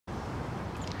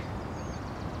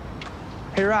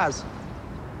Hey, Roz.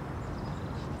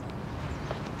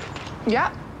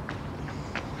 Yeah.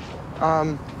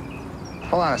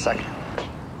 Hold on a second.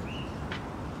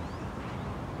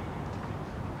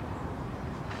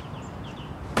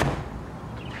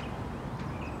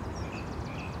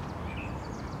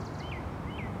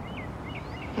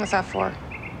 What's that for?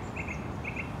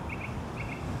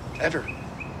 Adhir.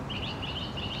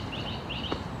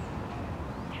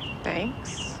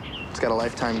 Thanks. It's got a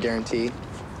lifetime guarantee,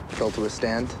 built to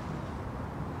withstand.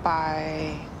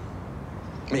 By...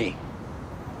 Me.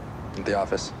 At the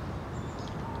office.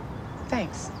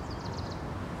 Thanks.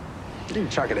 You can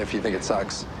chuck it if you think it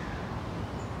sucks.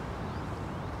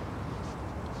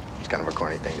 It's kind of a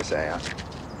corny thing to say, huh?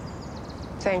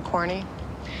 Saying corny?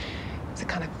 It's a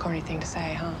kind of corny thing to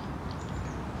say, huh?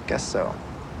 Guess so.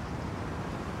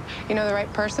 You know, the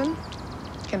right person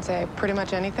can say pretty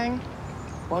much anything.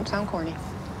 Won't sound corny.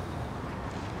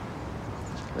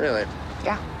 Really?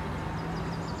 Yeah.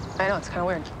 I know, it's kind of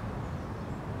weird.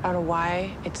 I don't know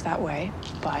why it's that way,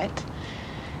 but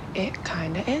it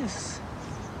kind of is.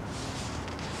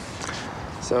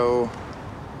 So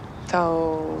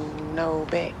No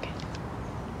big.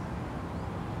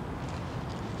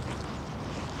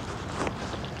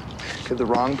 could the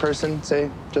wrong person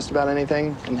say just about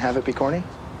anything and have it be corny?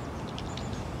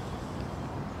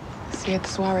 See you at the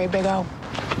soiree, Big O.